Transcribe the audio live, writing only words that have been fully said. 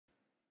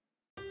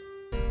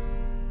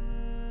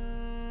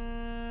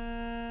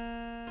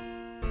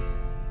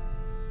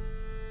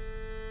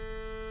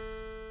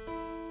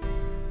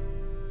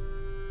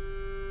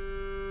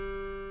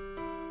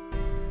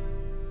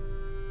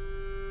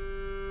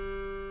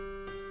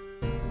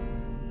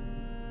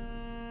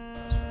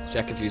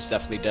Check if he's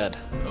definitely dead.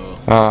 Oh.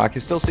 I can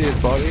still see his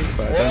body,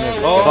 but I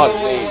don't know. Fuck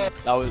me.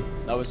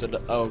 That was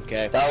a. Oh,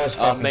 okay. That was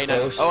fucking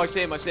close. Oh, I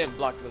see him.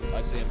 Black.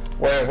 I see him.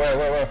 Where?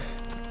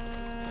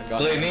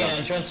 Blue main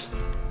entrance.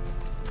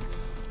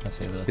 I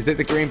see that. Is it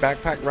the green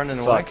backpack running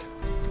away? Fuck.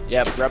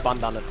 Yeah, red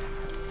bandana.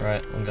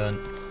 Right, I'm going.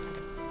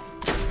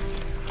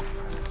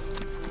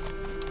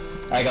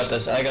 I got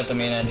this. I got the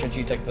main entrance.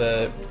 You take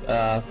the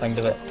thing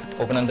to the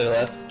opening to the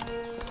left.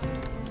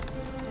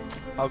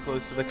 How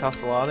close to the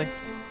castle are they?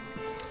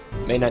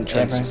 Main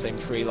entrance, the same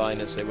 3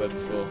 line as they were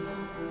before.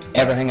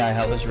 Everything I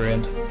have is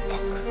ruined.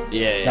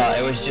 Yeah. No,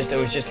 it was just a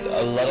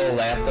little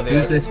left of it.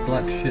 Who's this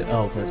black shit?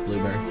 Oh, that's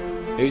Blueberry.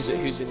 Who's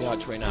in the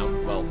archway now?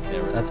 Well,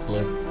 there. That's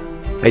Blue.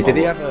 Hey, did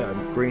he have a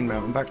green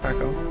mountain backpack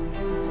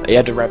on? He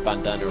had a red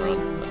bandana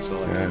on. That's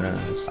all I can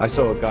notice. I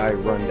saw a guy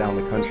run down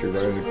the country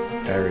road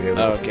area.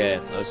 Oh,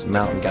 okay, that's a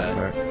mountain guy.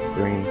 backpack,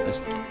 green.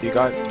 You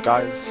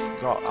guys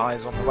got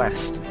eyes on the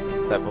west?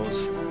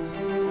 Devils.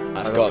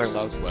 I've got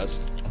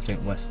southwest. I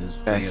think west is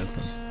pretty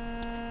open.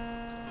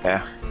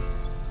 Yeah.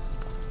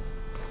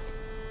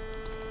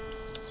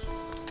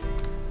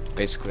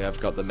 Basically, I've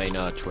got the main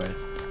archway.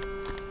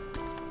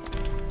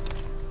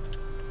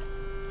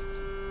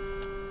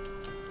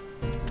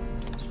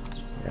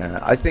 Yeah,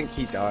 I think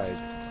he died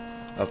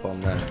up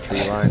on that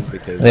tree line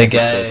because The I can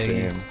guy- still see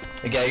him.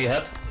 The guy you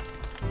hit?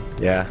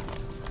 Yeah.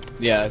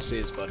 Yeah, I see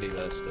his body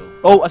there still.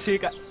 Oh, I see a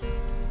guy.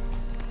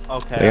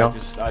 Okay, There you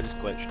I just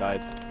glitched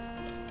died.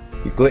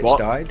 You glitch What?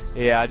 died?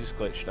 Yeah, I just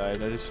glitched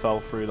died. I just fell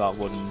through that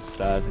wooden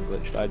stairs and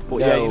glitched died. But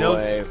No yeah,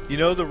 way. you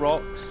know the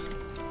rocks.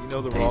 You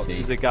know the rocks. Easy.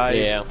 There's a guy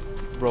Yeah.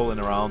 rolling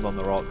around on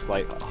the rocks,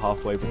 like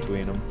halfway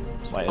between them,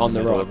 like in On the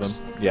the middle rocks?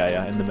 of them.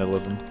 Yeah, in the middle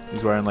of them.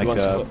 He's wearing like The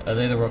ones Are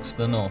they the rocks to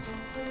the north?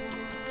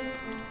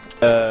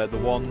 the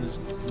ones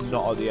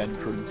not at the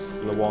entrance,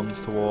 the ones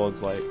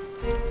towards like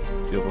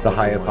The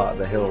higher part of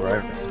the hill,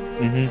 right?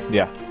 Mm-hmm.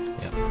 Yeah.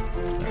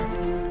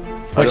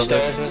 Which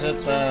stairs was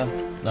it?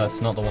 No,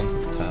 it's not the ones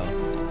at the tower.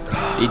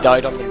 He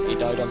died on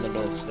the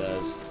north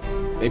stairs.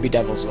 Maybe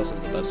Devils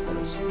wasn't the best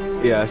ones.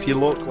 Yeah, if you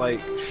look like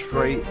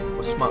straight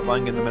or smack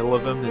bang in the middle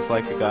of him, there's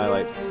like a guy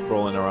like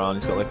rolling around.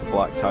 He's got like a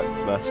black tack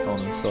vest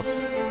on and stuff.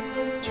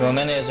 So how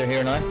many is there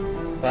here now?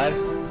 5?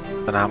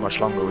 Don't know how much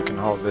longer we can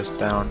hold this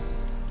down.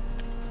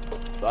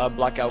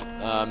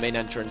 Blackout, main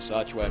entrance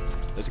archway.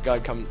 There's a guy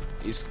coming.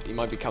 He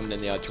might be coming in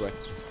the archway.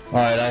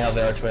 Alright, I have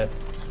the archway.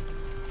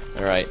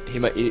 All right.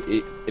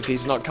 If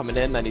he's not coming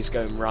in, then he's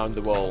going round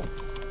the wall.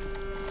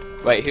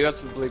 Wait, who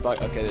has the blue back?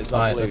 Okay, there's that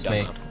Alright, blue that's down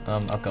me. there.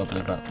 I've got a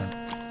blue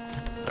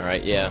backpack. All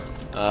right, yeah.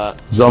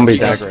 Zombies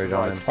you guys- aggroed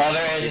on him. Oh,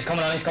 there he is. He's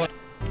coming on. He's coming.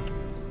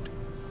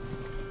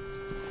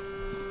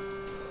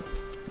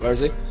 Where is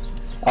he?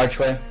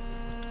 Archway.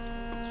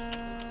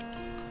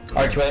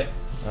 Archway.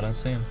 I don't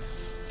see him.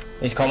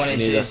 He's coming.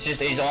 Neither.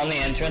 He's on the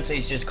entrance.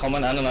 He's just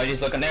coming. I don't know. He's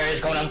looking. There he is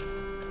coming in.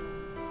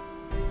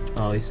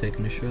 Oh, he's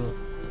taking a shot.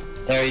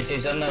 There he's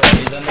in the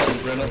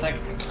room. I think.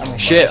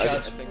 Shit. One I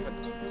shot. think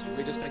did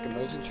we just take a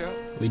Mosin shot?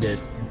 We did.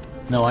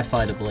 No, I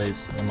fired a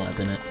blaze. That might have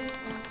been it.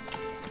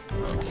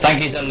 I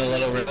think he's in the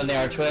little room in the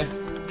archway.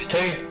 There's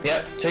 2.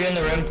 Yep, 2 in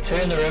the room. 2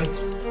 in the room.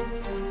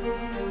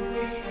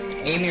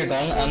 Aim your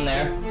gun in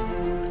there.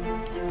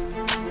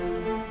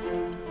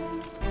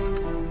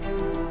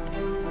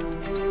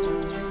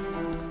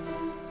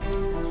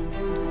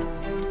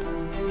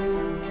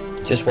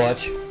 Just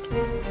watch.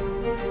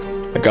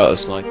 I got a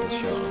sniper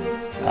shot on.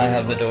 I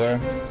have the door.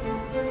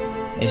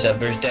 He said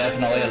there's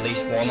definitely at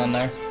least 1 in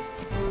there.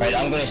 Right,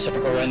 I'm going to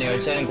circle around the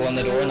outside and go on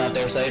the door, not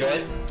their side,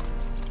 right?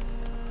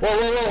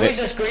 Whoa, Wait. who's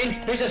the screen?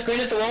 Who's the screen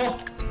at the wall?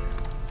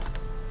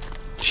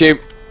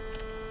 Shoot.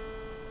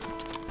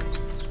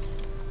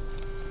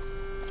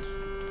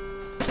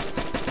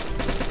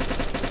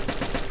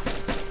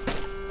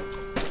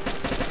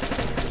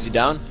 Is he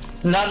down?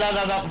 No.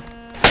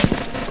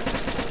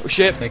 Oh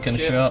shit. Taking a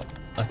shit. shot.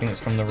 I think it's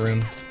from the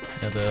room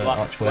near the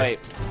archway.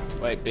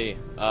 Wait, B.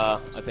 I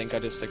think I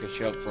just took a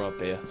shot from up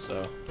here,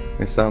 so.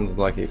 It sounded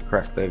like it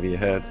cracked over your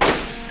head.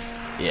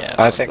 Yeah.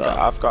 I think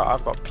I've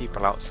got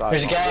people outside.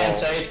 There's a my guy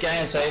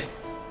wall. inside,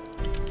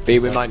 B,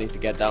 we might need to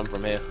get down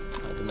from here.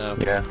 I don't know.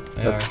 Yeah,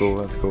 that's cool,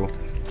 that's cool.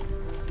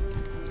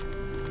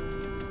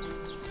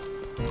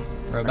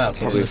 Whereabouts?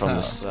 Probably Over from the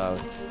tower?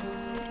 south.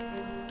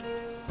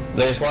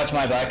 Just watch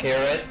my back here,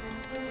 right?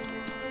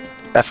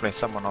 Definitely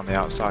someone on the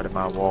outside of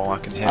my wall. I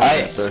can hear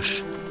him in the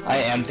bush. I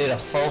emptied a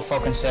full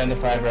fucking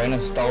 75 round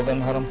and still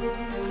didn't hit him.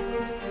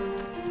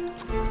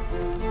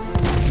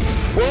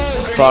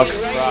 Whoa, Fuck,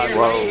 grenade right right, here,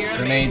 whoa. right here,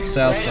 Grenade mate.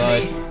 south Right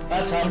side. at me.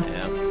 That's him.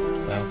 Yeah.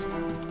 South.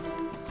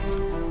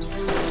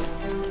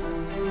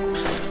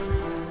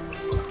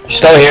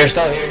 Still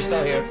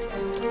here.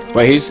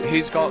 Wait,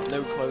 he's got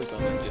no clothes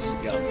on him, just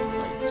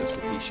like just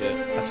a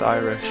t-shirt. That's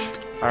Irish.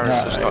 Irish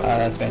has got.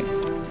 That's me.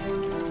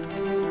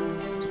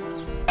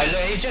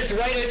 He's just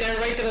right out there,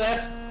 right to the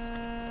left.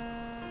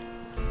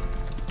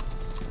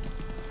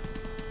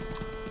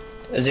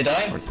 Is he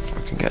dying?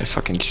 I can get a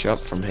fucking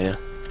shot from here.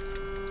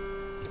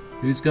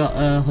 Who's got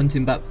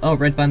hunting back? Oh,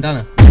 red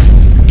bandana.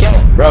 Kill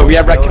him. Bro,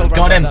 yeah, right, kill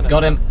Got him. Bandana.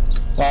 Got him.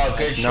 Oh,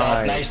 good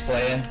shot. Nice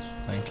playing.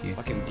 Thank you.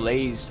 Fucking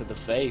blaze to the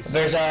face.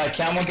 There's a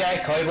camel guy,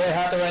 cowboy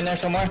hat around there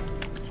somewhere.